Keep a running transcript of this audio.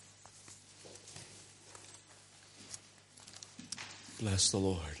Bless the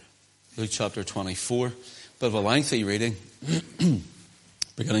Lord. Luke chapter 24, bit of a lengthy reading.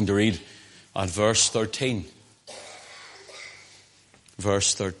 Beginning to read at verse 13.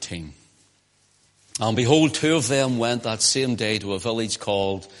 Verse 13. And behold, two of them went that same day to a village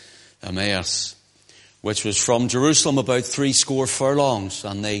called Emmaus, which was from Jerusalem about 60 furlongs,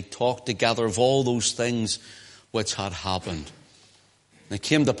 and they talked together of all those things which had happened. And it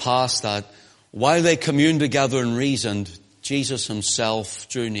came to pass that while they communed together and reasoned, Jesus himself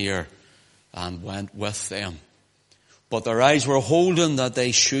drew near and went with them. But their eyes were holden that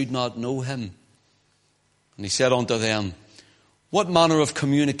they should not know him. And he said unto them, What manner of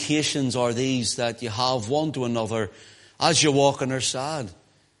communications are these that you have one to another as you walk on your side?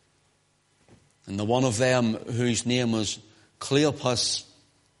 And the one of them, whose name was Cleopas,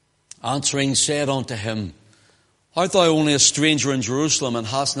 answering said unto him, Art thou only a stranger in Jerusalem, and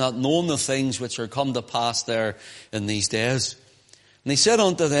hast not known the things which are come to pass there in these days? And he said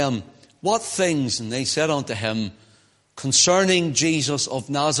unto them, What things? And they said unto him, Concerning Jesus of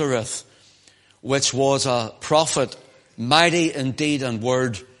Nazareth, which was a prophet, mighty in deed and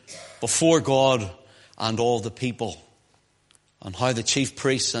word before God and all the people, and how the chief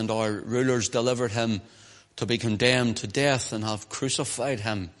priests and our rulers delivered him to be condemned to death and have crucified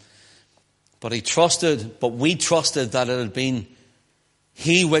him. But we trusted that it had been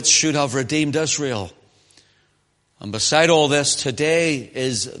he which should have redeemed Israel. And beside all this, today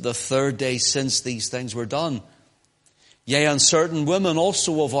is the third day since these things were done. Yea, and certain women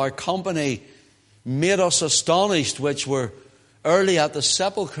also of our company made us astonished, which were early at the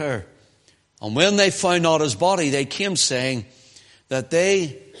sepulchre. And when they found not his body, they came saying that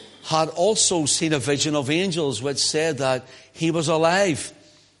they had also seen a vision of angels, which said that he was alive.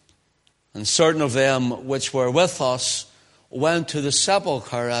 And certain of them which were with us went to the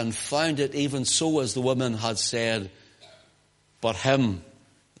sepulchre and found it even so as the women had said, but him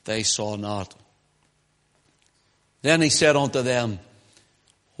they saw not. Then he said unto them,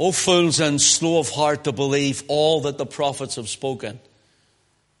 O fools and slow of heart to believe all that the prophets have spoken.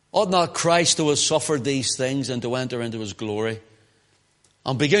 Ought not Christ to have suffered these things and to enter into his glory?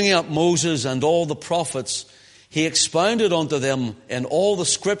 And beginning at Moses and all the prophets, he expounded unto them in all the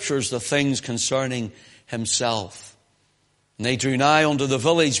scriptures the things concerning himself. And they drew nigh unto the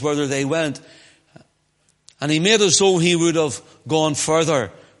village whither they went. And he made as though he would have gone further.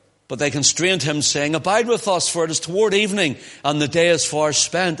 But they constrained him, saying, Abide with us, for it is toward evening, and the day is far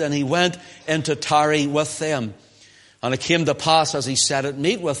spent. And he went in to tarry with them. And it came to pass, as he sat at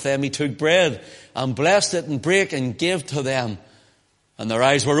meat with them, he took bread, and blessed it, and brake, and gave to them. And their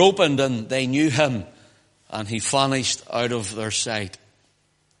eyes were opened, and they knew him. And he vanished out of their sight.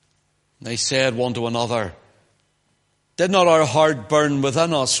 They said one to another, Did not our heart burn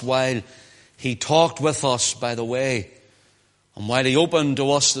within us while he talked with us by the way, and while he opened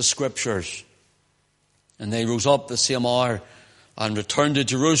to us the scriptures? And they rose up the same hour and returned to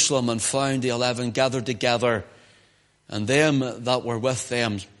Jerusalem, and found the 11 gathered together, and them that were with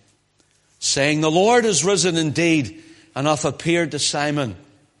them, saying, The Lord is risen indeed, and hath appeared to Simon.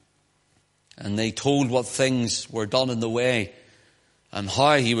 And they told what things were done in the way, and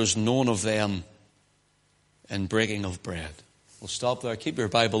how he was known of them in breaking of bread. We'll stop there. Keep your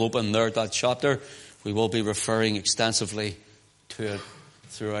Bible open there at that chapter. We will be referring extensively to it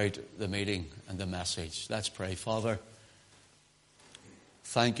throughout the meeting and the message. Let's pray. Father,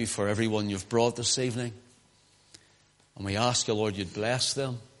 thank you for everyone you've brought this evening. And we ask you, Lord, you'd bless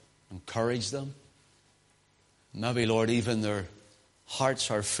them, encourage them. Maybe, Lord, even their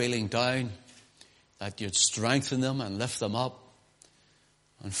hearts are feeling down, that you'd strengthen them and lift them up.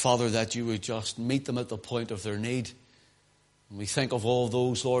 And Father, that you would just meet them at the point of their need. And we think of all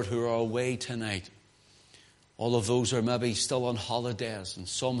those, Lord, who are away tonight. All of those who are maybe still on holidays, and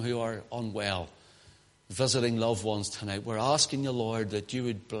some who are unwell, visiting loved ones tonight. We're asking you, Lord, that you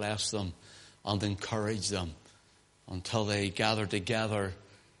would bless them and encourage them until they gather together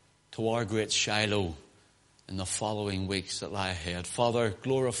to our great Shiloh in the following weeks that lie ahead. Father,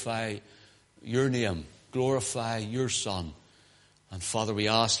 glorify your name, glorify your Son. And Father, we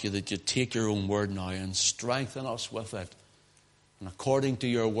ask you that you take your own word now and strengthen us with it. And according to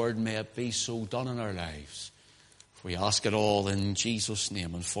your word, may it be so done in our lives. We ask it all in Jesus'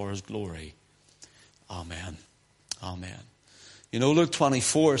 name and for his glory. Amen. Amen. You know, Luke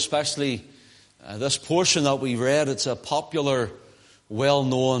 24, especially this portion that we read, it's a popular,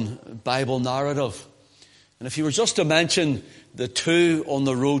 well-known Bible narrative. And if you were just to mention the two on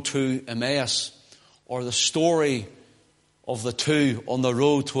the road to Emmaus, or the story of the two on the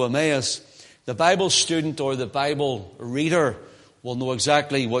road to Emmaus, the Bible student or the Bible reader will know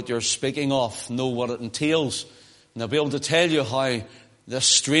exactly what you're speaking of, know what it entails. And they'll be able to tell you how this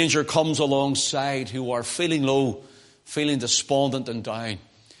stranger comes alongside who are feeling low, feeling despondent and down.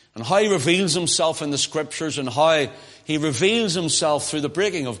 And how he reveals himself in the Scriptures and how he reveals himself through the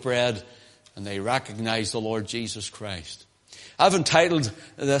breaking of bread. And they recognize the Lord Jesus Christ. I've entitled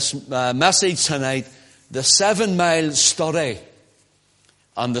this message tonight, The 7 Mile Study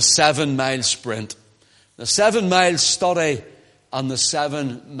and the 7 Mile Sprint. The 7 Mile Study and the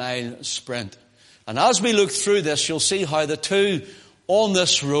 7 Mile Sprint. And as we look through this, you'll see how the two on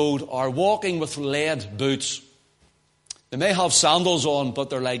this road are walking with lead boots. They may have sandals on, but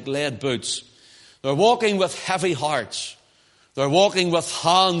they're like lead boots. They're walking with heavy hearts. They're walking with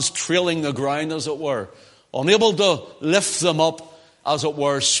hands trailing the ground, as it were, unable to lift them up, as it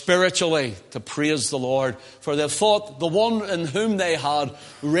were, spiritually to praise the Lord. For they thought the one in whom they had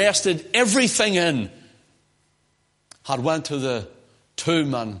rested everything in had went to the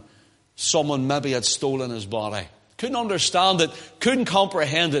tomb and someone maybe had stolen his body. Couldn't understand it, couldn't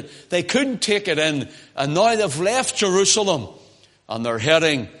comprehend it, they couldn't take it in. And now they've left Jerusalem and they're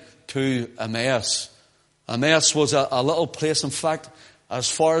heading to Emmaus. Emmaus was a little place. In fact, as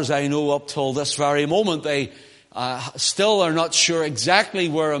far as I know, up till this very moment, they still are not sure exactly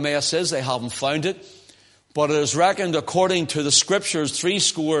where Emmaus is. They haven't found it. But it is reckoned, according to the Scriptures,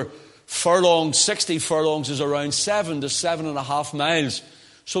 60 furlongs, 60 furlongs is around 7 to 7.5 miles.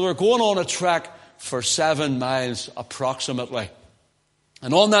 So they're going on a trek for 7 miles approximately.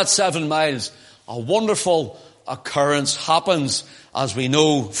 And on that 7 miles, a wonderful occurrence happens, as we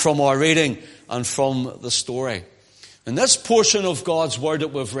know from our reading and from the story. In this portion of God's Word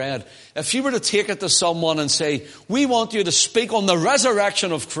that we've read, if you were to take it to someone and say, we want you to speak on the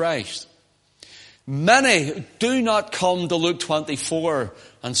resurrection of Christ, many do not come to Luke 24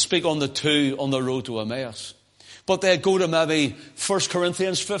 and speak on the two on the road to Emmaus. But they go to maybe 1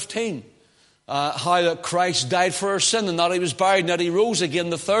 Corinthians 15. How that Christ died for our sin and that he was buried and that he rose again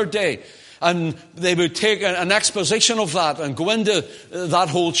the third day. And they would take an exposition of that and go into that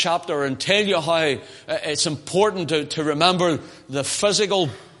whole chapter and tell you how it's important to remember the physical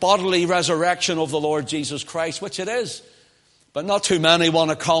bodily resurrection of the Lord Jesus Christ, which it is. But not too many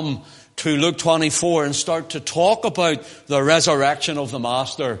want to come to Luke 24 and start to talk about the resurrection of the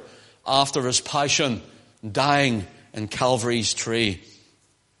Master after his passion, dying in Calvary's tree.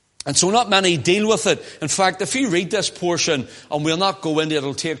 And so not many deal with it. In fact, if you read this portion, and we'll not go into it,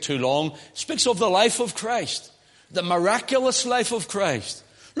 it'll take too long, it speaks of the life of Christ, the miraculous life of Christ.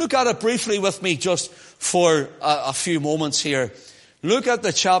 Look at it briefly with me just for a few moments here. Look at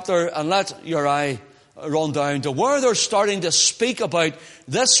the chapter and let your eye run down to where they're starting to speak about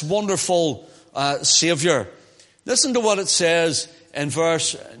this wonderful Saviour. Listen to what it says in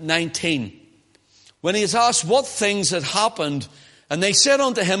verse 19. When he is asked what things had happened, and they said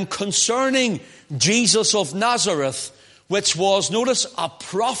unto him concerning Jesus of Nazareth, which was, notice, a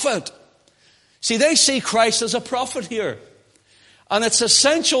prophet. See, they see Christ as a prophet here. And it's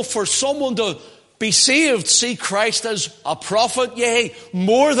essential for someone to be saved, see Christ as a prophet, yea,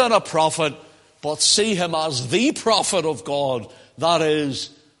 more than a prophet, but see him as the prophet of God. That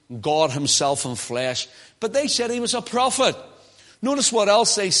is, God himself in flesh. But they said he was a prophet. Notice what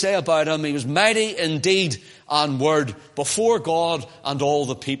else they say about him. He was mighty in deed and word before God and all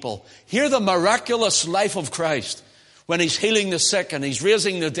the people. Hear the miraculous life of Christ when he's healing the sick and he's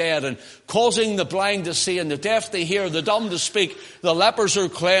raising the dead and causing the blind to see and the deaf to hear, the dumb to speak, the lepers are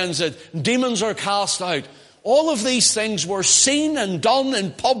cleansed, demons are cast out. All of these things were seen and done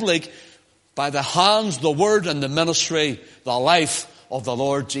in public by the hands, the word and the ministry, the life of the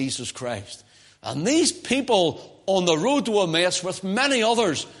Lord Jesus Christ. And these people on the road to Emmaus, with many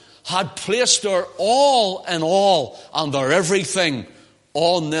others, had placed their all in all and their everything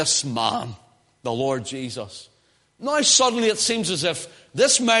on this man, the Lord Jesus. Now suddenly it seems as if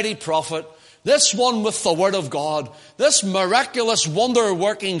this mighty prophet, this one with the Word of God, this miraculous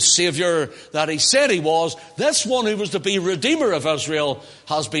wonder-working Saviour that he said he was, this one who was to be Redeemer of Israel,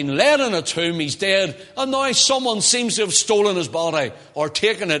 has been laid in a tomb, he's dead, and now someone seems to have stolen his body or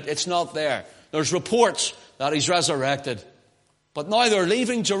taken it. It's not there. There's reports that he's resurrected. But now they're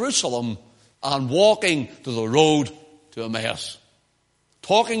leaving Jerusalem and walking to the road to Emmaus.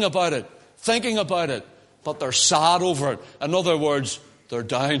 Talking about it, thinking about it, but they're sad over it. In other words, they're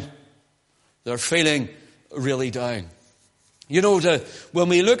down. They're feeling really down. You know, when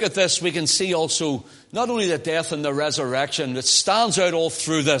we look at this, we can see also not only the death and the resurrection that stands out all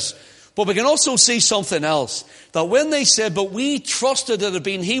through this, but we can also see something else. That when they said, but we trusted it had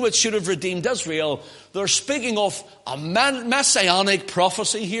been he which should have redeemed Israel, they're speaking of a messianic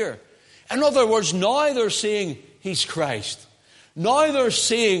prophecy here. In other words, now they're seeing he's Christ. Now they're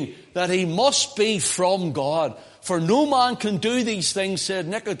seeing that he must be from God. For no man can do these things, said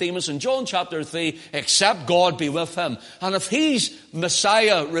Nicodemus in John chapter 3, except God be with him. And if he's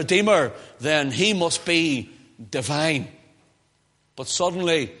Messiah, Redeemer, then he must be divine. But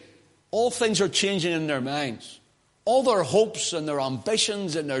suddenly, all things are changing in their minds. All their hopes and their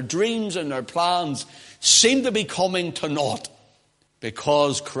ambitions and their dreams and their plans seem to be coming to naught,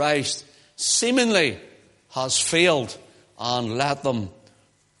 because Christ seemingly has failed and let them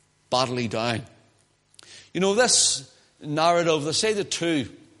badly down. You know, this narrative, they say the two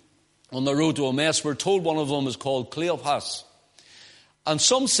on the road to Emmaus, we're told one of them is called Cleopas. And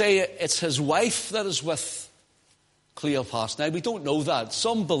some say it's his wife that is with Cleopas. Now, we don't know that.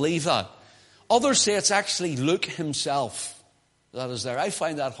 Some believe that. Others say it's actually Luke himself that is there. I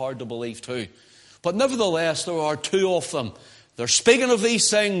find that hard to believe too. But nevertheless, there are two of them. They're speaking of these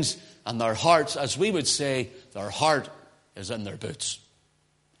things, and their hearts, as we would say, their heart is in their boots.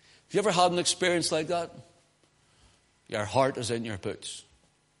 Have you ever had an experience like that? Your heart is in your boots.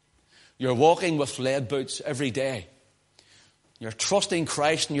 You're walking with lead boots every day. You're trusting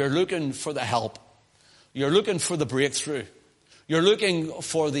Christ and you're looking for the help. You're looking for the breakthrough. You're looking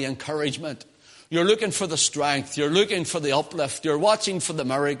for the encouragement. You're looking for the strength. You're looking for the uplift. You're watching for the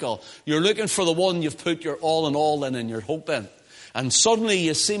miracle. You're looking for the one you've put your all in all in and you're hoping. And suddenly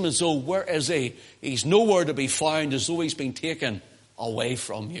you seem as though, where is he? He's nowhere to be found, as though he's been taken away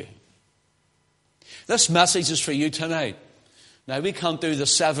from you. This message is for you tonight. Now, we can't do the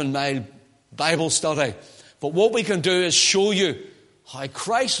 7-mile Bible study, but what we can do is show you how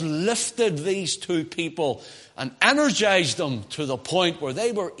Christ lifted these two people and energized them to the point where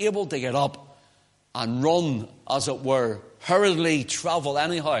they were able to get up and run, as it were, hurriedly travel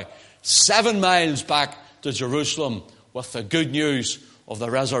anyhow, 7 miles back to Jerusalem with the good news of the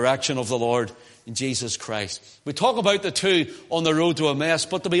resurrection of the Lord Jesus Christ. We talk about the two on the road to Emmaus,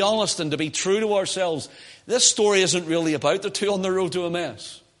 but to be honest and to be true to ourselves, this story isn't really about the two on the road to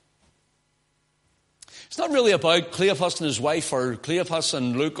Emmaus. It's not really about Cleopas and his wife, or Cleopas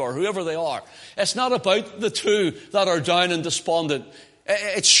and Luke, or whoever they are. It's not about the two that are down and despondent.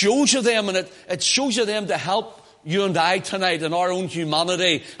 It shows you them, and it shows you them to help you and I tonight in our own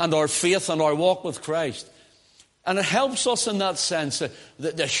humanity and our faith and our walk with Christ. And it helps us in that sense,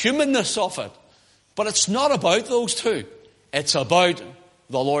 the humanness of it. But it's not about those two. It's about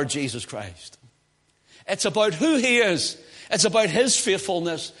the Lord Jesus Christ. It's about who he is. It's about his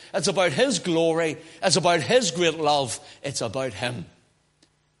faithfulness. It's about his glory. It's about his great love. It's about him.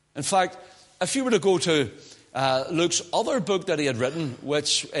 In fact, if you were to go to Luke's other book that he had written,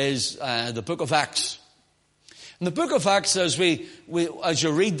 which is the book of Acts. In the book of Acts, as as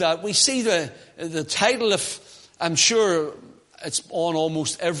you read that, we see the title of, I'm sure it's on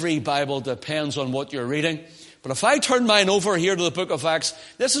almost every Bible, depends on what you're reading. But if I turn mine over here to the book of Acts,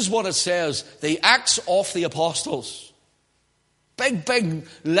 this is what it says: the Acts of the Apostles. Big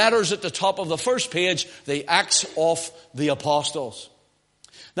letters at the top of the first page, the Acts of the Apostles.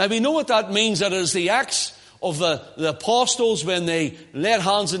 Now we know what that means, that it is the Acts of the apostles when they laid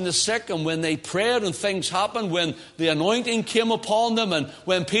hands on the sick and when they prayed and things happened, when the anointing came upon them and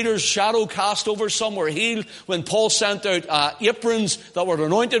when Peter's shadow cast over some were healed, when Paul sent out aprons that were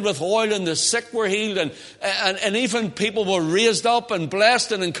anointed with oil and the sick were healed, and even people were raised up and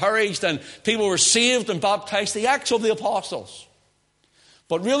blessed and encouraged and people were saved and baptized. The Acts of the Apostles.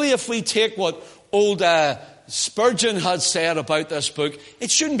 But really, if we take what old Spurgeon had said about this book,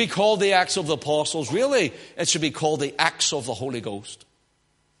 it shouldn't be called the Acts of the Apostles. Really, it should be called the Acts of the Holy Ghost.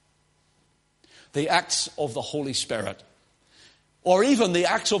 The Acts of the Holy Spirit. Or even the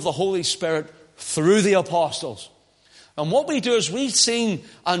Acts of the Holy Spirit through the Apostles. And what we do is we seem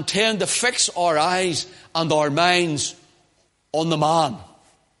and tend to fix our eyes and our minds on the man,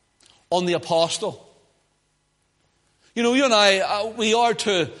 on the apostle. You know, you and I, we are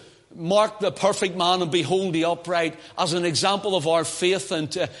to mark the perfect man and behold the upright as an example of our faith and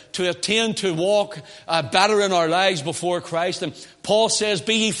to attain to walk better in our lives before Christ. And Paul says,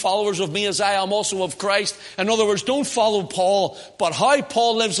 be ye followers of me as I am also of Christ. In other words, don't follow Paul, but how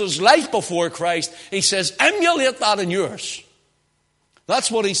Paul lives his life before Christ. He says, emulate that in yours.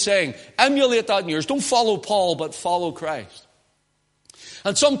 That's what he's saying. Emulate that in yours. Don't follow Paul, but follow Christ.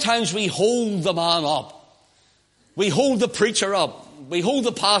 And sometimes we hold the man up. We hold the preacher up. We hold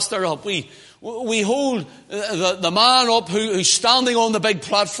the pastor up. We hold the man up who's standing on the big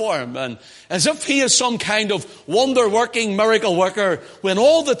platform, and as if he is some kind of wonder-working miracle worker, when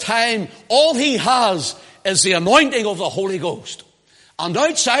all the time, all he has is the anointing of the Holy Ghost. And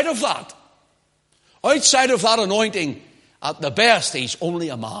outside of that anointing, at the best, he's only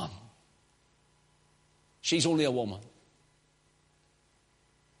a man. She's only a woman.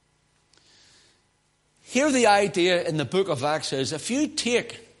 Here the idea in the book of Acts is, if you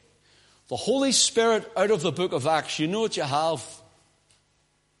take the Holy Spirit out of the book of Acts, you know what you have?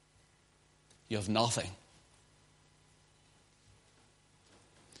 You have nothing.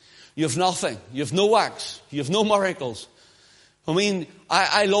 You have nothing. You have no Acts. You have no miracles. I mean,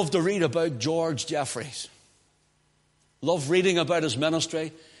 I love to read about George Jeffreys. Love reading about his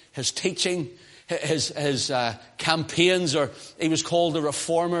ministry, his teaching, his campaigns, or he was called the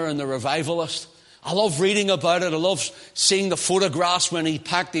Reformer and the Revivalist. I love reading about it. I love seeing the photographs when he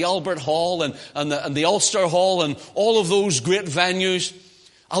packed the Albert Hall and the Ulster Hall and all of those great venues.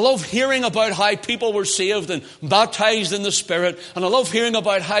 I love hearing about how people were saved and baptized in the Spirit. And I love hearing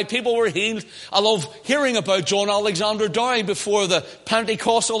about how people were healed. I love hearing about John Alexander Dowie before the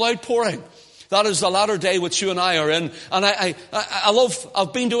Pentecostal outpouring. That is the latter day which you and I are in. And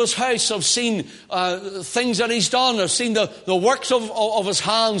I've been to his house. I've seen things that he's done. I've seen the works of his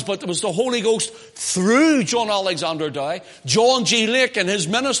hands. But it was the Holy Ghost through John Alexander Dowie, John G. Lake and his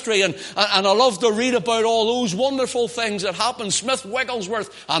ministry. And I love to read about all those wonderful things that happened. Smith Wigglesworth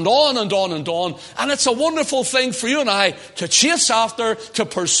and on and on and on. And it's a wonderful thing for you and I to chase after, to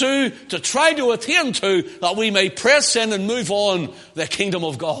pursue, to try to attain to, that we may press in and move on the kingdom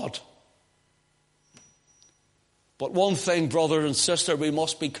of God. But one thing, brother and sister, we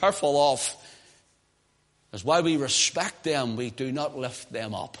must be careful of is while we respect them, we do not lift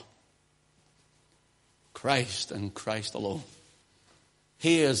them up. Christ and Christ alone.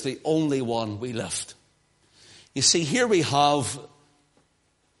 He is the only one we lift. You see, here we have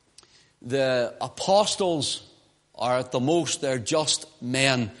the apostles are at the most, they're just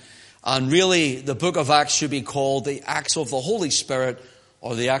men. And really, the book of Acts should be called the Acts of the Holy Spirit,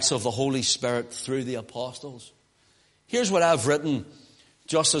 or the Acts of the Holy Spirit through the apostles. Here's what I've written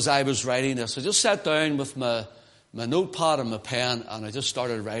just as I was writing this. I just sat down with my notepad and my pen, and I just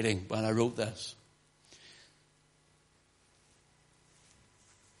started writing when I wrote this.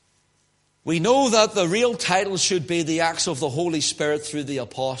 We know that the real title should be the Acts of the Holy Spirit through the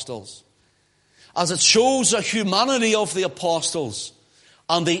apostles, as it shows the humanity of the apostles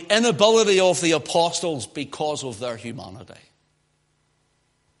and the inability of the apostles because of their humanity.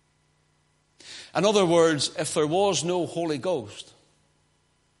 In other words, if there was no Holy Ghost,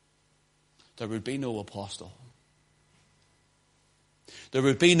 there would be no apostle. There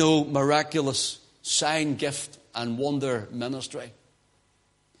would be no miraculous sign, gift, and wonder ministry.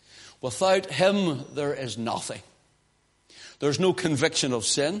 Without him, there is nothing. There's no conviction of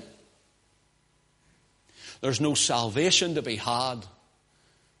sin. There's no salvation to be had.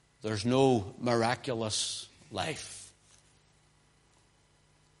 There's no miraculous life.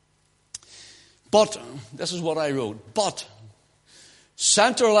 But, this is what I wrote, but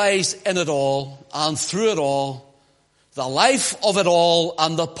centralized in it all and through it all, the life of it all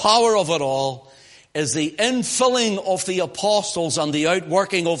and the power of it all is the infilling of the apostles and the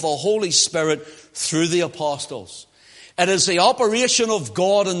outworking of the Holy Spirit through the apostles. It is the operation of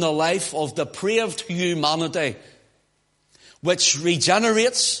God in the life of depraved humanity, which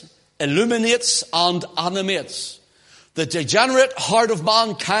regenerates, illuminates, and animates the degenerate heart of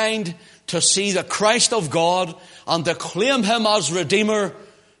mankind to see the Christ of God and to claim him as Redeemer,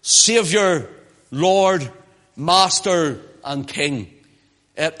 Savior, Lord, Master, and King.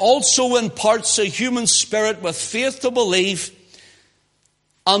 It also imparts a human spirit with faith to believe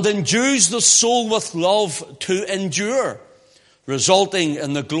and endues the soul with love to endure, resulting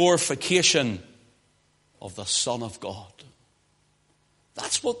in the glorification of the Son of God.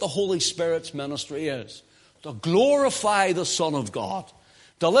 That's what the Holy Spirit's ministry is, to glorify the Son of God,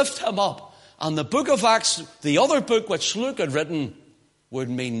 to lift him up. And the book of Acts, the other book which Luke had written, would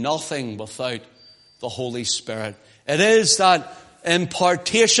mean nothing without the Holy Spirit. It is that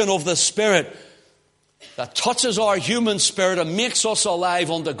impartation of the Spirit that touches our human spirit and makes us alive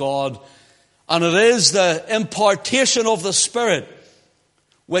unto God. And it is the impartation of the Spirit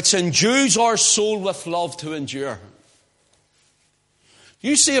which endues our soul with love to endure.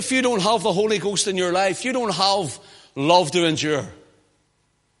 You see, if you don't have the Holy Ghost in your life, you don't have love to endure.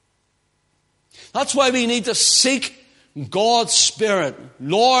 That's why we need to seek God's Spirit.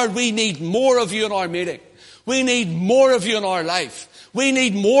 Lord, we need more of you in our meeting. We need more of you in our life. We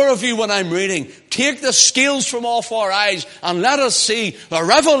need more of you when I'm reading. Take the scales from off our eyes and let us see the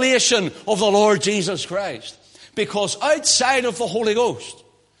revelation of the Lord Jesus Christ. Because outside of the Holy Ghost,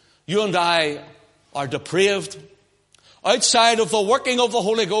 you and I are depraved, Outside of the working of the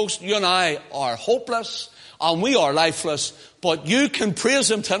Holy Ghost, you and I are hopeless and we are lifeless. But you can praise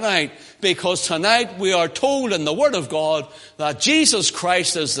Him tonight, because tonight we are told in the Word of God that Jesus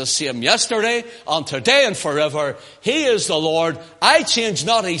Christ is the same yesterday and today and forever. He is the Lord. I change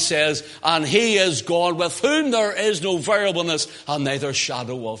not, He says, and He is God, with whom there is no variableness and neither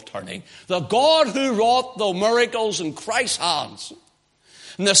shadow of turning. The God who wrought the miracles in Christ's hands,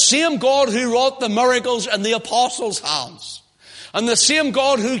 and the same God who wrought the miracles in the apostles' hands, and the same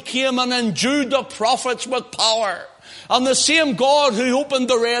God who came and endued the prophets with power, and the same God who opened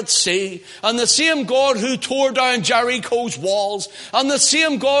the Red Sea, and the same God who tore down Jericho's walls, and the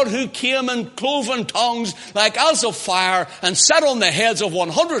same God who came in cloven tongues like as of fire and sat on the heads of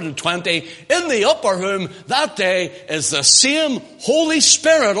 120 in the upper room that day, is the same Holy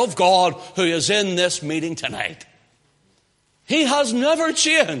Spirit of God who is in this meeting tonight. He has never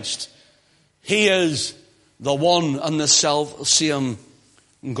changed. He is the one and the same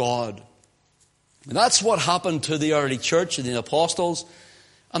God. And that's what happened to the early church and the apostles.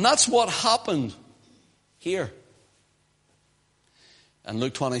 And that's what happened here in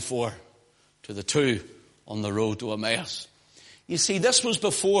Luke 24 to the two on the road to Emmaus. You see, this was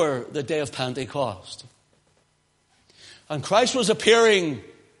before the day of Pentecost. And Christ was appearing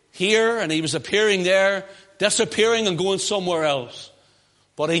here and He was appearing there, disappearing and going somewhere else.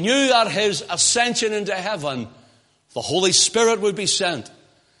 But He knew that His ascension into heaven, the Holy Spirit would be sent,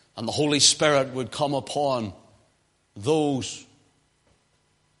 and the Holy Spirit would come upon those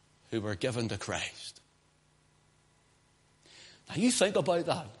who were given to Christ. Now you think about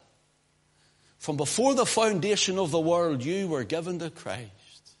that. From before the foundation of the world, you were given to Christ.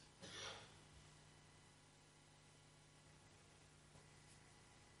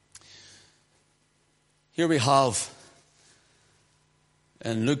 Here we have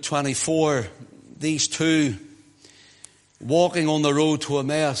in Luke 24, these two walking on the road to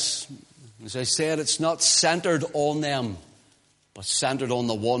Emmaus. As I said, it's not centered on them, but centered on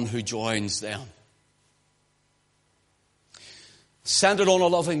the one who joins them. Centered on a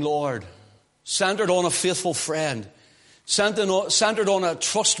loving Lord. Centered on a faithful friend. Centered on a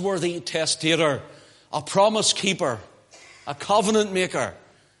trustworthy testator. A promise keeper. A covenant maker.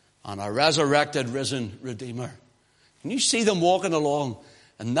 And a resurrected, risen Redeemer. And you see them walking along.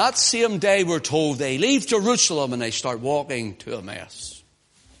 And that same day, we're told, they leave Jerusalem and they start walking to Emmaus.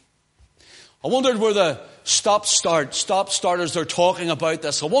 I wondered where the stop-starters they're talking about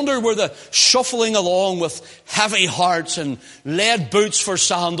this. I wonder where the shuffling along with heavy hearts and lead boots for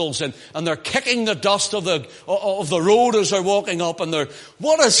sandals, and they're kicking the dust of the road as they're walking up, and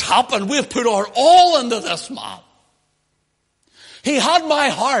what has happened? We've put our all into this man. He had my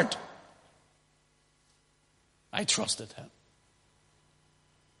heart. I trusted him.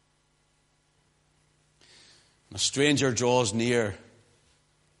 And a stranger draws near,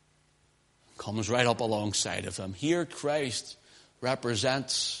 comes right up alongside of him. Here Christ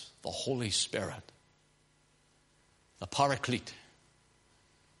represents the Holy Spirit, the Paraclete,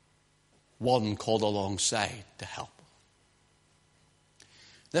 one called alongside to help.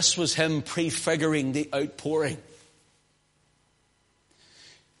 This was him prefiguring the outpouring,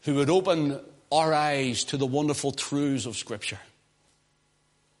 who would open our eyes to the wonderful truths of Scripture.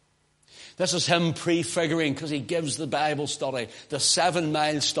 This is him prefiguring, because he gives the Bible study, the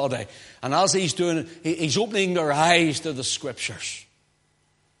 7-mile study. And as he's doing it, he's opening their eyes to the Scriptures.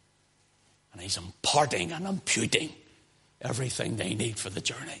 And he's imparting and imputing everything they need for the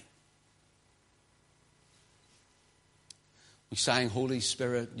journey. We sang, Holy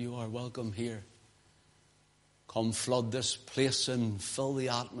Spirit, you are welcome here. Come flood this place and fill the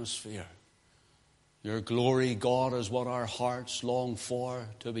atmosphere. Your glory, God, is what our hearts long for,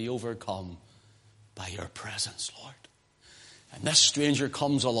 to be overcome by your presence, Lord. And this stranger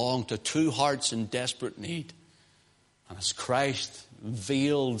comes along to two hearts in desperate need. And as Christ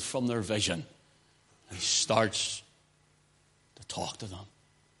veiled from their vision, he starts to talk to them.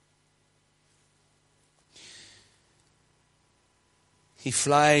 He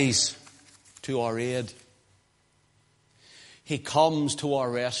flies to our aid. He comes to our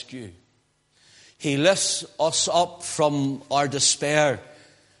rescue. He lifts us up from our despair.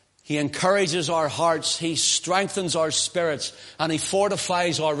 He encourages our hearts. He strengthens our spirits. And he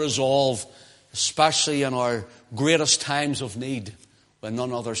fortifies our resolve, especially in our greatest times of need, when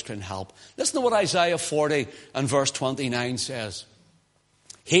none others can help. Listen to what Isaiah 40 and verse 29 says.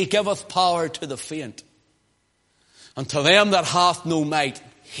 He giveth power to the faint, and to them that hath no might,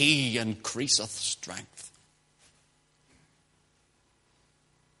 he increaseth strength.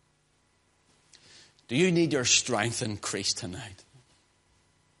 Do you need your strength increased tonight?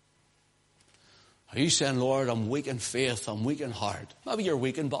 Are you saying, Lord, I'm weak in faith, I'm weak in heart? Maybe you're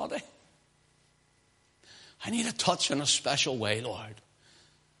weak in body. I need a touch in a special way, Lord.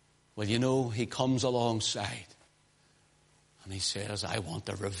 Well, you know, he comes alongside and he says, I want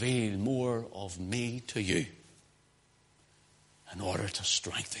to reveal more of me to you in order to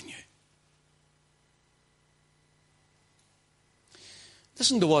strengthen you.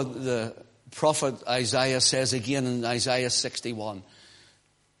 Listen to what the prophet Isaiah says again in Isaiah 61.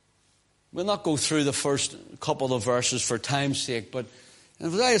 We'll not go through the first couple of verses for time's sake, but in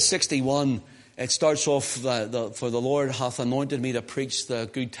Isaiah 61, it starts off, for the Lord hath anointed me to preach the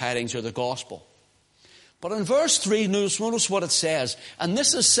good tidings or the gospel. But in verse 3, notice what it says. And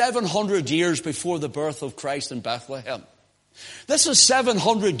this is 700 years before the birth of Christ in Bethlehem. This is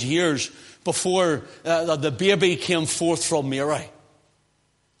 700 years before the baby came forth from Mary.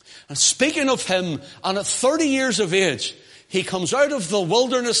 And speaking of him, and at 30 years of age, he comes out of the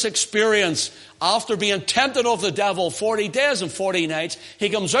wilderness experience after being tempted of the devil 40 days and 40 nights. He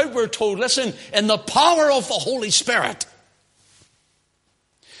comes out, we're told, listen, in the power of the Holy Spirit.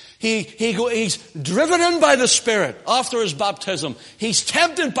 He's driven in by the Spirit after his baptism. He's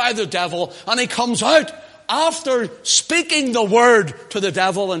tempted by the devil, and he comes out after speaking the word to the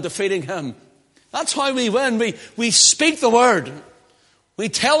devil and defeating him. That's how we win. We speak the word. We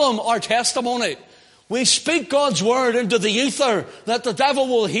tell him our testimony. We speak God's word into the ether that the devil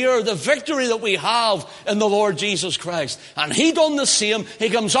will hear the victory that we have in the Lord Jesus Christ. And he done the same. He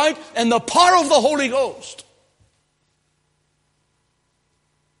comes out in the power of the Holy Ghost.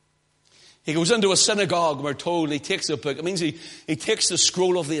 He goes into a synagogue, we're told. He takes a book. It means he takes the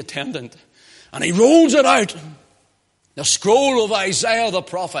scroll of the attendant and he rolls it out. The scroll of Isaiah the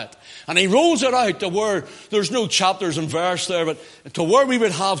prophet. And he rolls it out to where there's no chapters and verse there, but to where we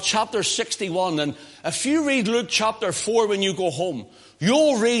would have chapter 61. And if you read Luke chapter 4 when you go home,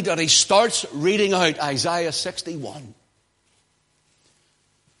 you'll read that he starts reading out Isaiah 61.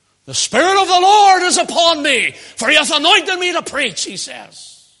 The Spirit of the Lord is upon me, for he hath anointed me to preach, he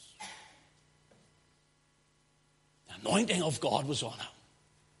says. The anointing of God was on him.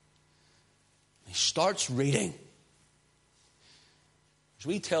 He starts reading. There's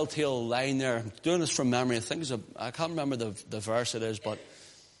a wee telltale line there. I'm doing this from memory. I can't remember the verse it is, but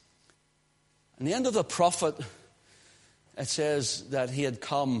in the end of the prophet, it says that he had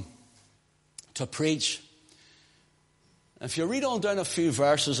come to preach. If you read on down a few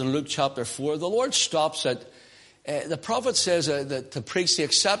verses in Luke chapter 4, the Lord stops at, the prophet says that to preach the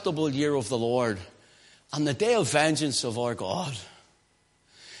acceptable year of the Lord and the day of vengeance of our God.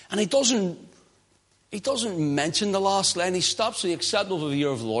 And he doesn't mention the last line. He stops the acceptable year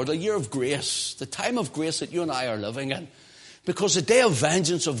of the Lord, a year of grace, the time of grace that you and I are living in. Because the day of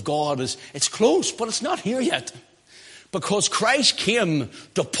vengeance of God it's close, but it's not here yet. Because Christ came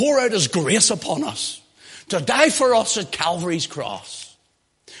to pour out his grace upon us, to die for us at Calvary's cross,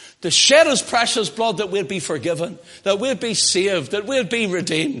 to shed his precious blood that we'd be forgiven, that we'd be saved, that we'd be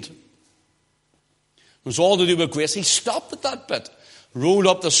redeemed. It was all to do with grace. He stopped at that bit. Roll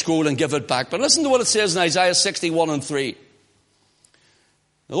up the scroll and give it back. But listen to what it says in Isaiah 61 and 3.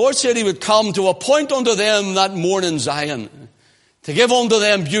 The Lord said he would come to appoint unto them that mourn in Zion, to give unto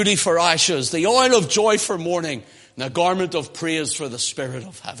them beauty for ashes, the oil of joy for mourning, and a garment of praise for the spirit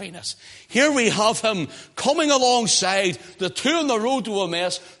of heaviness. Here we have him coming alongside the two on the road to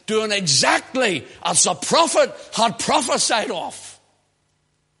Emmaus, doing exactly as the prophet had prophesied of.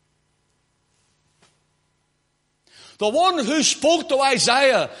 The one who spoke to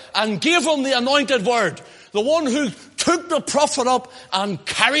Isaiah and gave him the anointed word. The one who took the prophet up and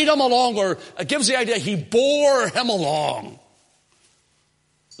carried him along, or it gives the idea he bore him along.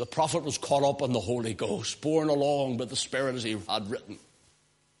 The prophet was caught up in the Holy Ghost, borne along by the Spirit as he had written.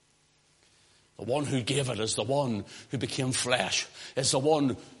 The one who gave it is the one who became flesh, is the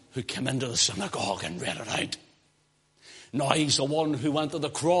one who came into the synagogue and read it out. Now he's the one who went to the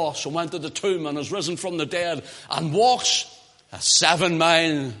cross and went to the tomb and has risen from the dead and walks a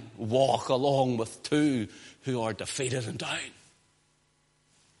 7-mile walk along with two who are defeated and down.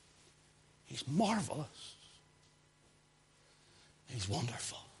 He's marvelous. He's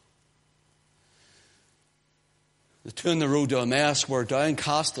wonderful. The two on the road to Emmaus were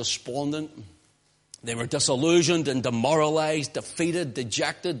downcast, despondent. They were disillusioned and demoralized, defeated,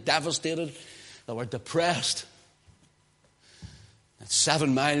 dejected, devastated. They were depressed. It's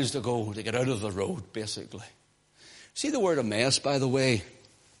 7 miles to go to get out of the road, basically. See the word Emmaus, by the way.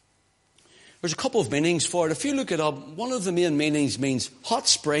 There's a couple of meanings for it. If you look it up, one of the main meanings means hot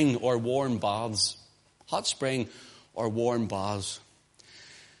spring or warm baths. Hot spring or warm baths.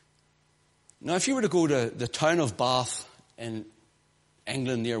 Now, if you were to go to the town of Bath in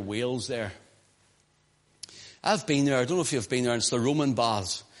England near Wales there, I've been there. I don't know if you've been there. It's the Roman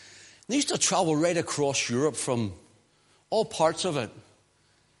baths. They used to travel right across Europe from all parts of it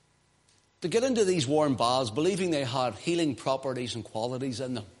to get into these warm baths, believing they had healing properties and qualities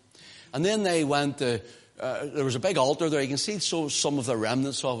in them. And then they went to, there was a big altar there. You can see some of the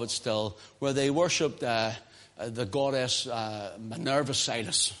remnants of it still, where they worshipped the goddess Minerva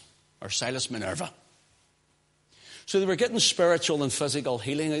Silas, or Silas Minerva. So they were getting spiritual and physical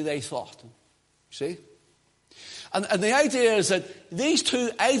healing, they thought. See? And the idea is that these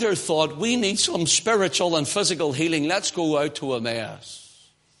two either thought, we need some spiritual and physical healing, let's go out to Emmaus.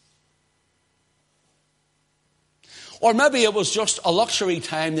 Or maybe it was just a luxury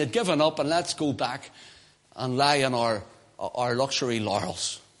time, they'd given up and let's go back and lie in our luxury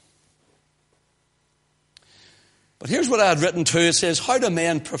laurels. But here's what I had written too. It says, how do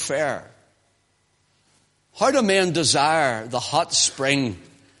men prefer? How do men desire the hot spring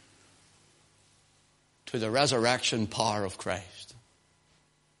to the resurrection power of Christ?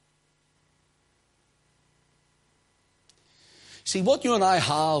 See, what you and I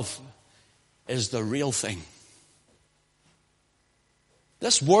have is the real thing.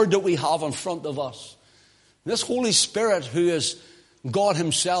 This word that we have in front of us, this Holy Spirit who is God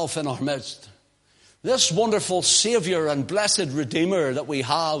himself in our midst, this wonderful Savior and blessed Redeemer that we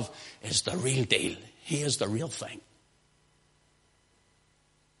have is the real deal. He is the real thing.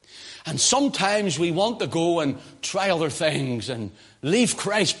 And sometimes we want to go and try other things and leave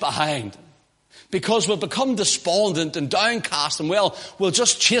Christ behind because we've become despondent and downcast and we'll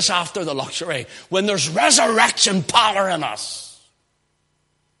just chase after the luxury when there's resurrection power in us.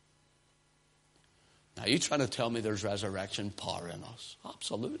 Now, are you trying to tell me there's resurrection power in us?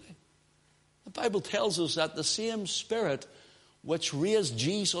 Absolutely. The Bible tells us that the same Spirit which raised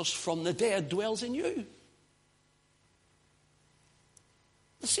Jesus from the dead dwells in you.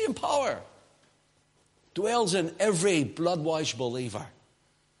 The same power dwells in every blood-washed believer,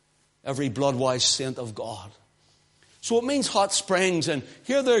 every blood-washed saint of God. So it means hot springs, and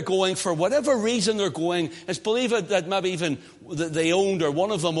here they're going for whatever reason they're going. It's believed that maybe even they owned, or one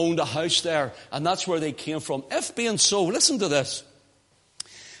of them owned a house there, and that's where they came from. If being so, listen to this.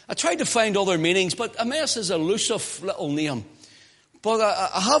 I tried to find other meanings, but Emmaus is an elusive little name. But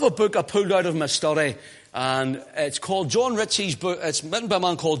I have a book I pulled out of my study, and it's called John Ritchie's book. It's written by a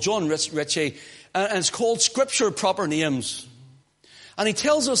man called John Ritchie, and it's called Scripture Proper Names. And he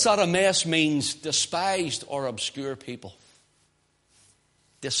tells us that Emmaus means despised or obscure people.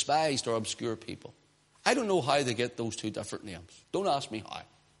 Despised or obscure people. I don't know how they get those two different names. Don't ask me how.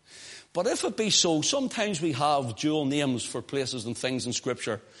 But if it be so, sometimes we have dual names for places and things in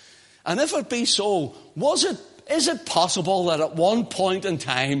Scripture. And if it be so, is it possible that at one point in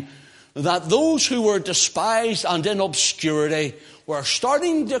time that those who were despised and in obscurity were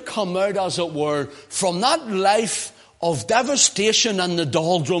starting to come out, as it were, from that life of devastation and the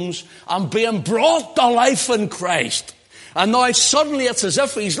doldrums and being brought to life in Christ? And now suddenly it's as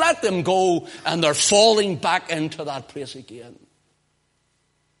if he's let them go and they're falling back into that place again.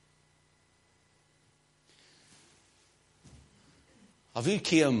 Have you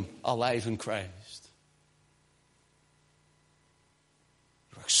came alive in Christ?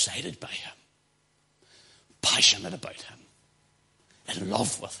 You're excited by him, passionate about him, in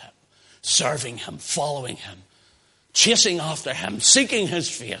love with him, serving him, following him, chasing after him, seeking his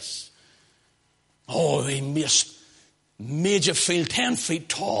face. Oh, he made you feel 10 feet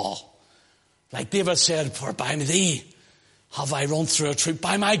tall. Like David said, for by thee have I run through a troop.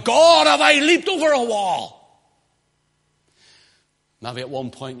 By my God have I leaped over a wall. Maybe at one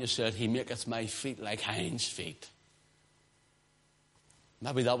point you said, he maketh my feet like hinds' feet.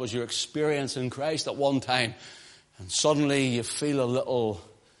 Maybe that was your experience in Christ at one time. And suddenly you feel a little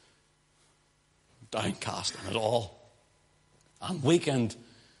downcast in it all. And weakened.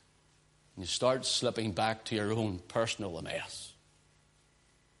 And you start slipping back to your own personal Emmaus.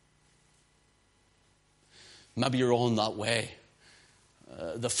 Maybe you're on that way.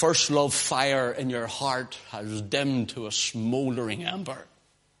 The first love fire in your heart has dimmed to a smouldering ember.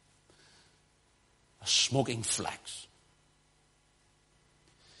 A smoking flax.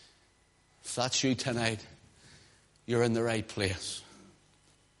 If that's you tonight, you're in the right place.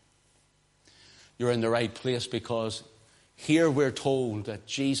 You're in the right place because here we're told that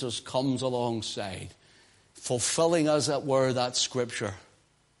Jesus comes alongside, fulfilling, as it were, that scripture.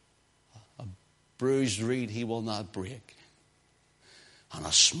 A bruised reed he will not break, and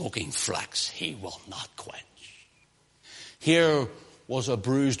a smoking flax he will not quench. Here was a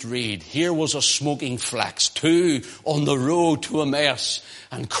bruised reed. Here was a smoking flax. Two on the road to Emmaus.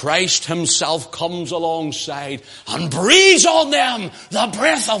 And Christ himself comes alongside and breathes on them the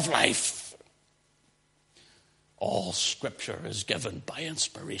breath of life. All Scripture is given by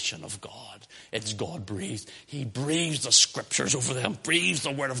inspiration of God. It's God-breathed. He breathes the Scriptures over them, breathes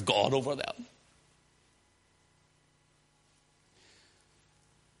the Word of God over them.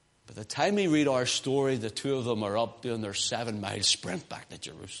 By the time we read our story, the two of them are up doing their 7-mile sprint back to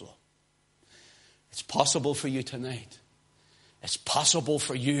Jerusalem. It's possible for you tonight. It's possible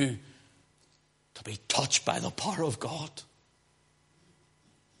for you to be touched by the power of God.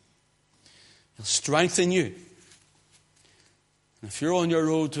 He'll strengthen you. And if you're on your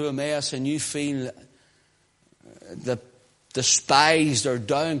road to Emmaus and you feel despised or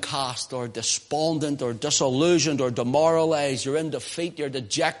downcast or despondent or disillusioned or demoralized, you're in defeat, you're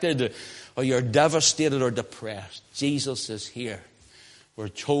dejected, or you're devastated or depressed, Jesus is here. We're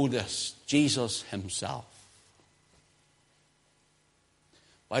told this, Jesus himself.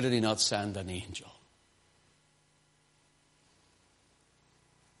 Why did he not send an angel?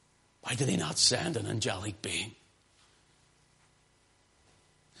 Why did he not send an angelic being?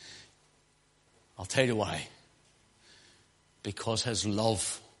 I'll tell you why. Because his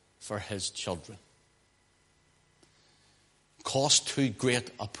love for his children cost too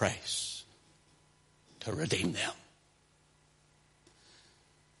great a price to redeem them.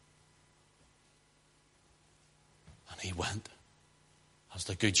 And he went as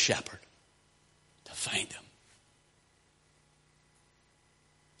the good shepherd to find them.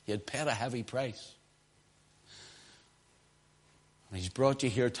 He had paid a heavy price. And he's brought you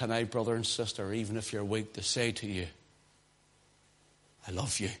here tonight, brother and sister, even if you're weak, to say to you, I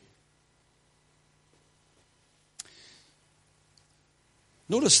love you.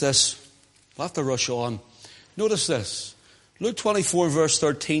 Notice this. We'll have to rush on. Notice this. Luke 24 verse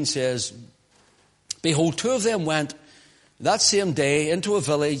 13 says, Behold, two of them went that same day into a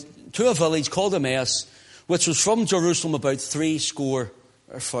village called Emmaus, which was from Jerusalem about 80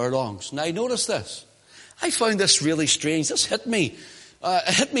 furlongs. Now notice this. I found this really strange. This hit me.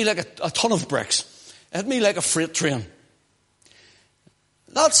 It hit me like a ton of bricks. It hit me like a freight train.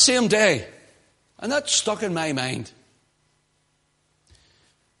 That same day. And that stuck in my mind.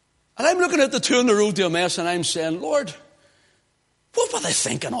 And I'm looking at the two on the road to Emmaus and I'm saying, Lord, what were they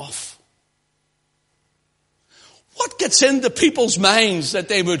thinking of? What gets into people's minds that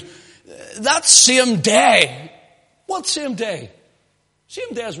they would, that same day, what same day?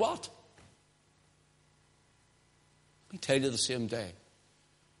 Same day as what? Let me tell you the same day.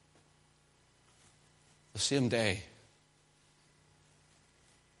 The same day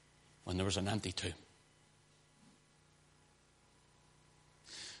when there was an empty tomb.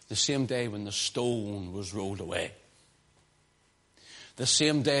 The same day when the stone was rolled away. The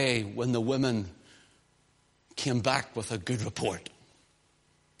same day when the women came back with a good report.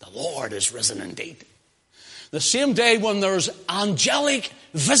 The Lord is risen indeed. The same day when there's angelic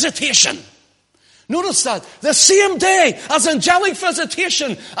visitation. Notice that. The same day as angelic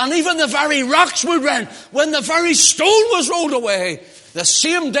visitation, and even the very rocks would rend, when the very stone was rolled away. The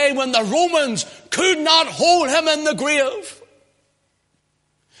same day when the Romans could not hold him in the grave.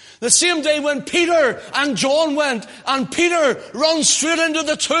 The same day when Peter and John went, and Peter runs straight into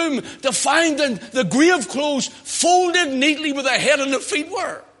the tomb to find the grave clothes folded neatly where the head and the feet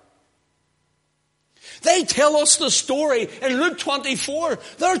were. They tell us the story in Luke 24.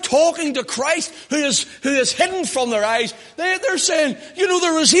 They're talking to Christ who is hidden from their eyes. They're saying, you know,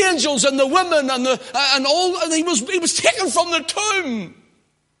 there was angels and the women and he was taken from the tomb.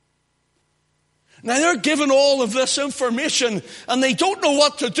 Now they're given all of this information and they don't know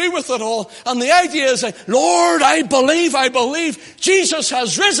what to do with it all. And the idea is, Lord, I believe Jesus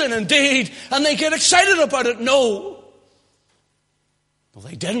has risen indeed. And they get excited about it. No,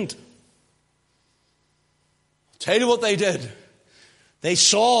 they didn't. I'll tell you what they did. They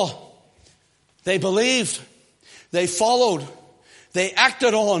saw, they believed, they followed, they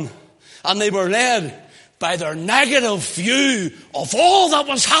acted on, and they were led by their negative view of all that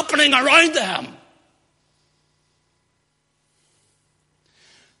was happening around them.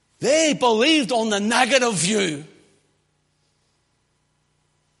 They believed on the negative view.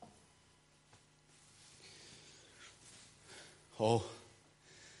 Oh,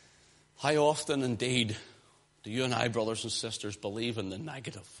 how often indeed do you and I, brothers and sisters, believe in the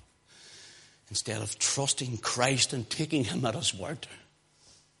negative instead of trusting Christ and taking him at his word?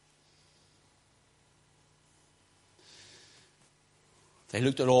 They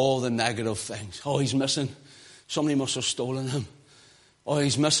looked at all the negative things. Oh, he's missing. Somebody must have stolen him. Oh,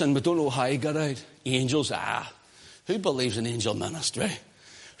 he's missing. We don't know how he got out. Angels, who believes in angel ministry?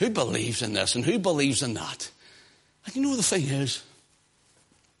 Who believes in this and who believes in that? And you know the thing is,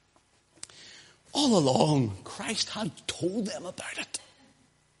 all along, Christ had told them about it.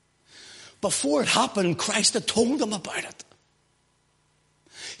 before it happened, Christ had told them about it.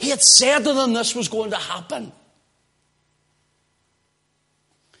 He had said to them this was going to happen.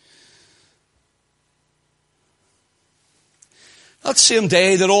 That same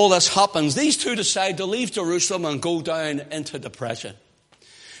day that all this happens, these two decide to leave Jerusalem and go down into depression.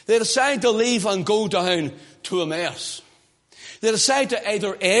 They decide to leave and go down to Emmaus. They decide to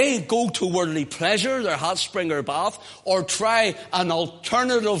either A, go to worldly pleasure, their hot spring or bath, or try an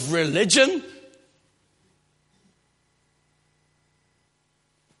alternative religion.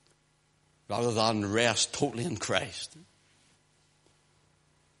 Rather than rest totally in Christ.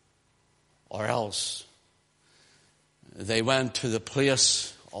 Or else they went to the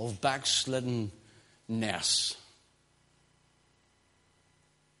place of backslidden ness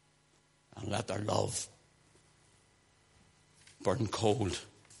and let their love burn cold,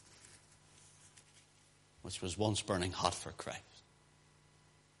 which was once burning hot for Christ.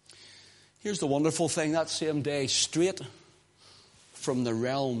 Here's the wonderful thing. That same day, straight from the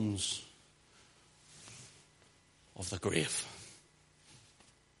realms of the grave,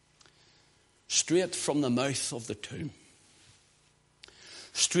 straight from the mouth of the tomb,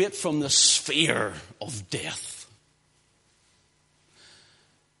 straight from the sphere of death,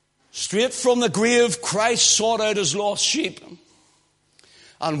 straight from the grave, Christ sought out his lost sheep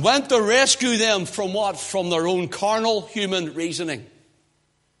and went to rescue them from what? From their own carnal human reasoning.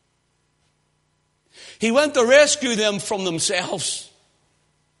 He went to rescue them from themselves.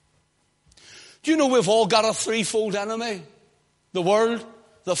 Do you know we've all got a threefold enemy? The world,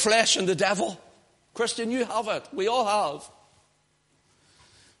 the flesh, and the devil. Christian, you have it. We all have.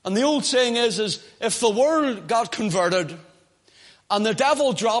 And the old saying is if the world got converted and the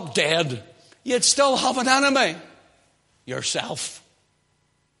devil dropped dead, you'd still have an enemy. Yourself.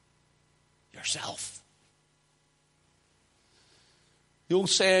 Yourself. The old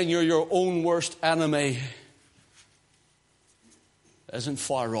saying, you're your own worst enemy, isn't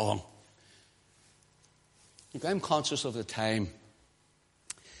far wrong. Look, I'm conscious of the time.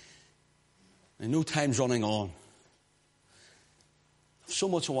 I know time's running on. So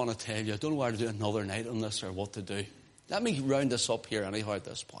much I want to tell you. I don't know whether to do another night on this or what to do. Let me round this up here anyhow at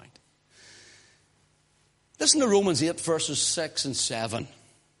this point. Listen to Romans 8 verses 6 and 7.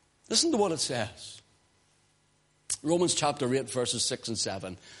 Listen to what it says. Romans chapter 8 verses 6 and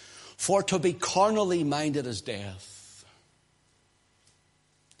 7. For to be carnally minded is death,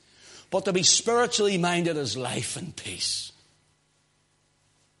 but to be spiritually minded is life and peace.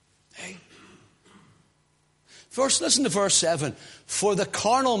 Hey. First, listen to verse 7. For the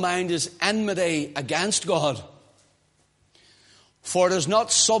carnal mind is enmity against God. For it is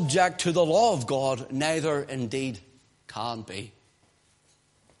not subject to the law of God, neither indeed can be.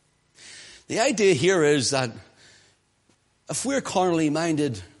 The idea here is that if we're carnally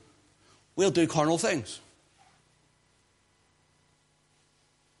minded, we'll do carnal things.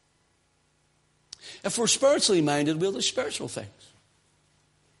 If we're spiritually minded, we'll do spiritual things.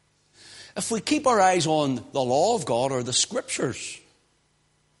 If we keep our eyes on the law of God or the scriptures,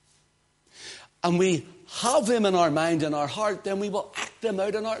 and we have them in our mind and our heart, then we will act them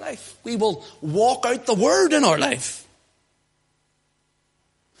out in our life. We will walk out the word in our life.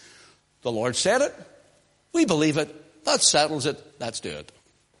 The Lord said it. We believe it. That settles it. Let's do it.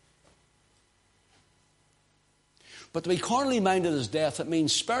 But to be carnally minded is death. It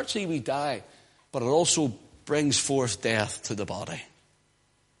means spiritually we die, but it also brings forth death to the body.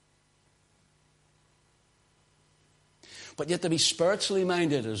 But yet to be spiritually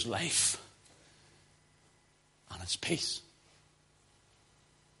minded is life. And it's peace.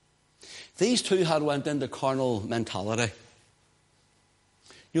 These two had went into carnal mentality.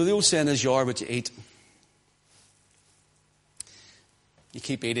 You know, the old saying is you are what you eat. You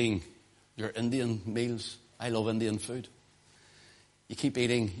keep eating your Indian meals. I love Indian food. You keep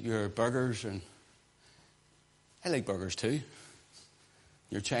eating your burgers, and I like burgers too.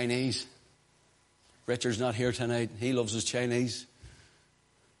 Your Chinese. Richard's not here tonight. He loves his Chinese.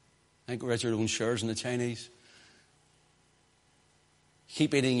 I think Richard owns shares in the Chinese.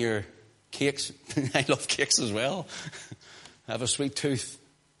 Keep eating your cakes. I love cakes as well. I have a sweet tooth.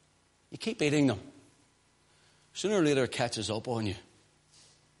 You keep eating them. Sooner or later it catches up on you.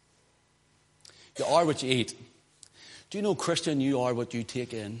 You are what you eat. Do you know, Christian, you are what you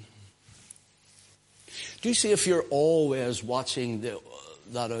take in? Do you see if you're always watching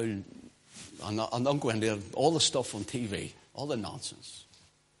that old, I'm not going to all the stuff on TV, all the nonsense.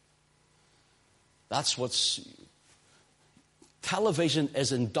 That's what's... Television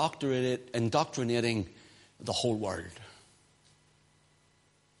is indoctrinating the whole world.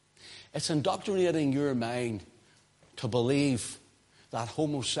 It's indoctrinating your mind to believe that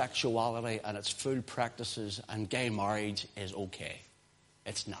homosexuality and its full practices and gay marriage is okay.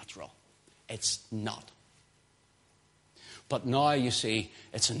 It's natural. It's not. But now, you see,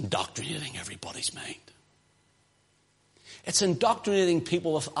 it's indoctrinating everybody's mind. It's indoctrinating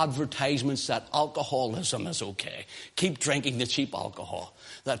people with advertisements that alcoholism is okay. Keep drinking the cheap alcohol.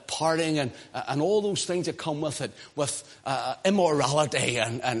 That partying and all those things that come with it, with immorality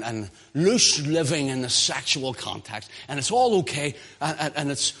and loose living in the sexual context. And it's all okay,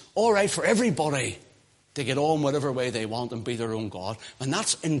 and it's all right for everybody to get on whatever way they want and be their own God. And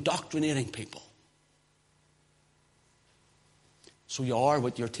that's indoctrinating people. So you are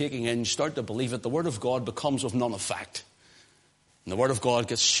what you're taking in. You start to believe it. The Word of God becomes of none effect. And the Word of God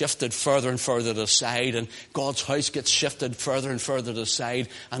gets shifted further and further to the side, and God's house gets shifted further and further to the side,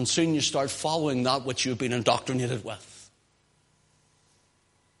 and soon you start following that which you've been indoctrinated with.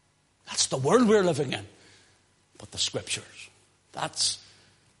 That's the world we're living in. But the Scriptures, that's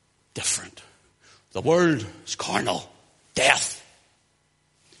different. The world is carnal, death.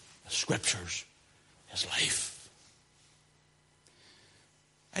 The Scriptures is life.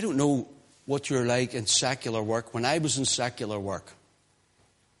 I don't know what you're like in secular work. When I was in secular work,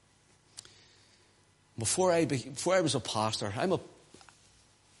 before I was a pastor,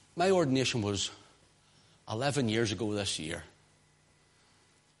 my ordination was 11 years ago this year.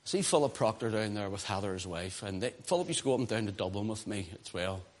 See Philip Proctor down there with Heather, his wife, and Philip used to go up and down to Dublin with me as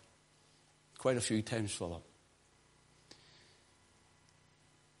well. Quite a few times, Philip.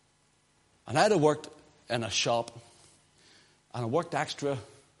 And I'd have worked in a shop, and I worked extra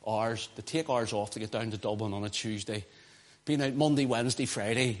hours to take hours off to get down to Dublin on a Tuesday. Being out Monday, Wednesday,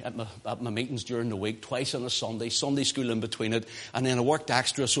 Friday at my meetings during the week, twice on a Sunday school in between it, and then I worked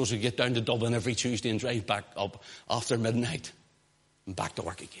extra so as I could get down to Dublin every Tuesday and drive back up after midnight and back to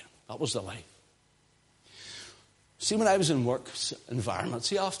work again. That was the life. See, when I was in work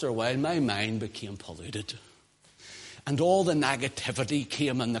environment, after a while my mind became polluted. And all the negativity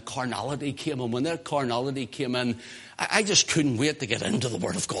came in, the carnality came in. When that carnality came in, I just couldn't wait to get into the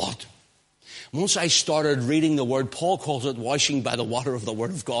Word of God. Once I started reading the Word, Paul calls it washing by the water of the Word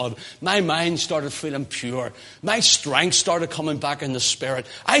of God, my mind started feeling pure. My strength started coming back in the Spirit.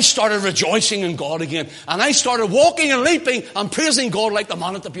 I started rejoicing in God again. And I started walking and leaping and praising God like the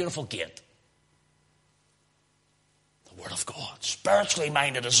man at the beautiful gate. The Word of God, spiritually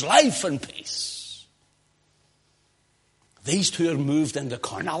minded, is life and peace. These two are moved into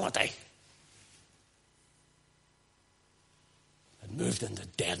carnality. And moved into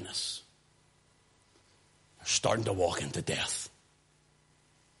deadness. They're starting to walk into death.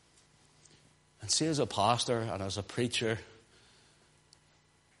 And see, as a pastor and as a preacher,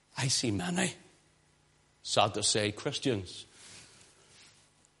 I see many, sad to say, Christians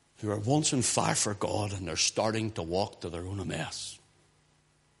who are once on fire for God and they're starting to walk to their own mess.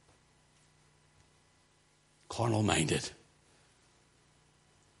 Carnal-minded.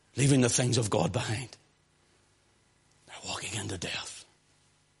 Leaving the things of God behind. They're walking into death.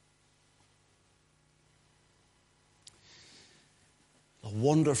 The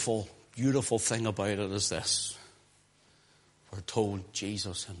wonderful, beautiful thing about it is this. We're told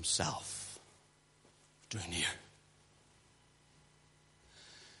Jesus himself drew near.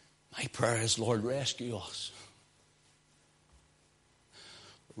 My prayer is, Lord, rescue us.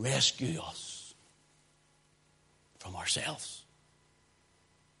 Rescue us from ourselves.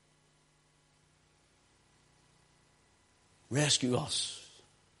 Rescue us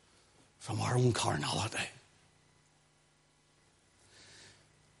from our own carnality.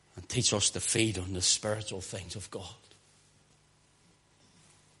 And teach us to feed on the spiritual things of God.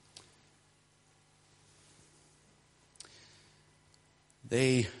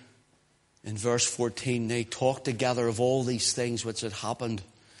 They, in verse 14, they talked together of all these things which had happened.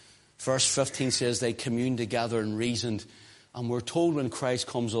 Verse 15 says they communed together and reasoned. And we're told when Christ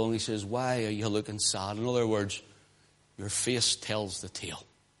comes along, he says, why are you looking sad? In other words, your face tells the tale.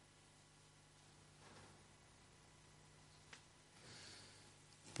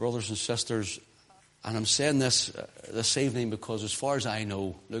 Brothers and sisters, and I'm saying this this evening because as far as I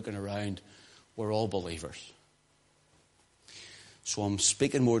know, looking around, we're all believers. So I'm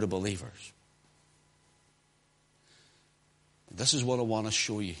speaking more to believers. This is what I want to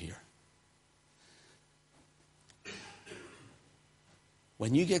show you here.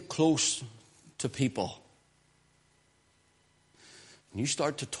 When you get close to people, and you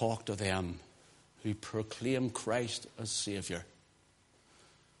start to talk to them who proclaim Christ as Savior,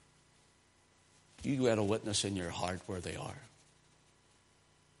 you get a witness in your heart where they are.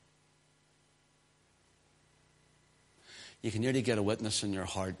 You can nearly get a witness in your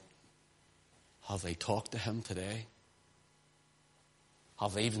heart. Have they talked to him today?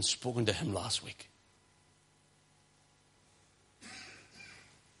 Have they even spoken to him last week?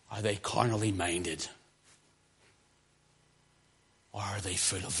 Are they carnally minded? Or are they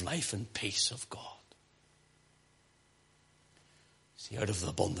full of life and peace of God? See, out of the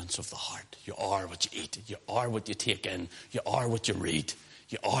abundance of the heart, you are what you eat. You are what you take in. You are what you read.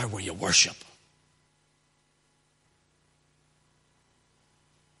 You are where you worship.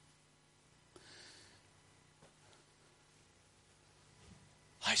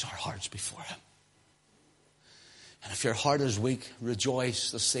 How's our hearts before him? And if your heart is weak,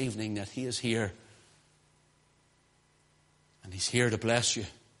 rejoice this evening that he is here. And he's here to bless you,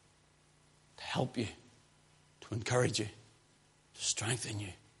 to help you, to encourage you, to strengthen you,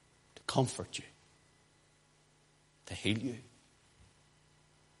 to comfort you, to heal you.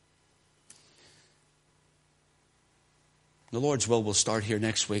 The Lord's will start here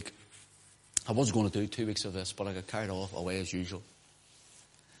next week. I was going to do 2 weeks of this, but I got carried away as usual.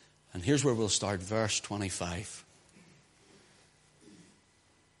 And here's where we'll start, verse 25.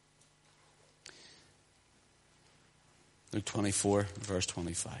 Luke 24, verse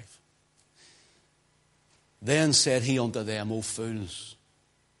 25. Then said he unto them, O fools,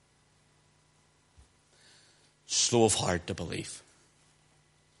 slow of heart to believe.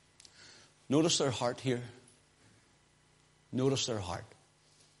 Notice their heart here. Notice their heart.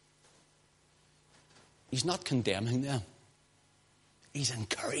 He's not condemning them. He's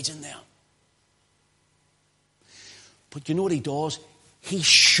encouraging them. But you know what he does? He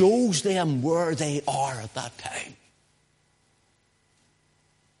shows them where they are at that time.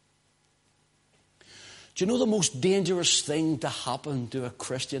 Do you know the most dangerous thing to happen to a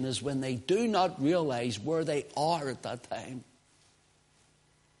Christian is when they do not realize where they are at that time?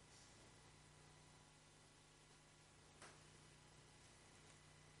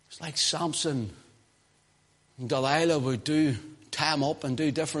 It's like Samson and Delilah would tie him up and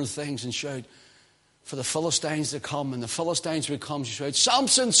do different things and shout for the Philistines to come. And the Philistines would come, she shout,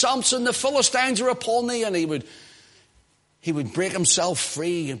 Samson, Samson, the Philistines are upon thee. And he would break himself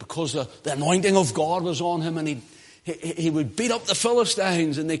free because the anointing of God was on him, and he would beat up the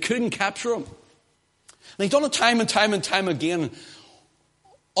Philistines and they couldn't capture him. And he'd done it time and time and time again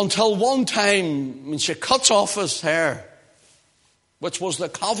until one time when she cuts off his hair, which was the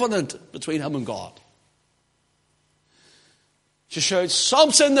covenant between him and God. She shouts,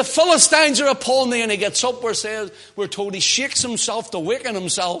 Samson, the Philistines are upon thee. And he gets up, we're told he shakes himself to waken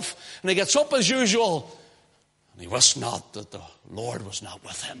himself, and he gets up as usual. And he wist not that the Lord was not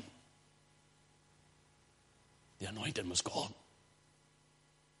with him. The anointing was gone.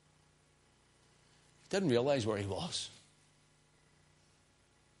 He didn't realize where he was.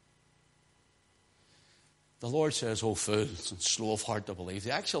 The Lord says, O fools, and slow of heart to believe.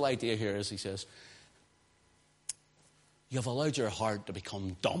 The actual idea here is, he says, you have allowed your heart to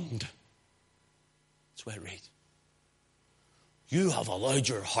become dumbed. That's what it reads. You have allowed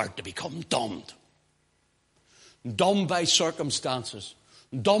your heart to become dumbed. Dumbed by circumstances.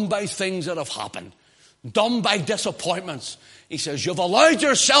 Dumbed by things that have happened. Dumbed by disappointments. He says, you've allowed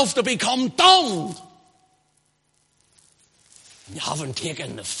yourself to become dumbed. And you haven't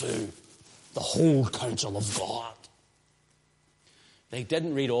taken the whole counsel of God. They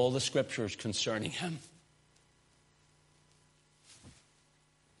didn't read all the scriptures concerning him.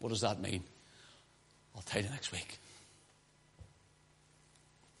 What does that mean? I'll tell you next week.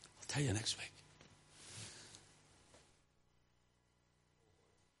 I'll tell you next week.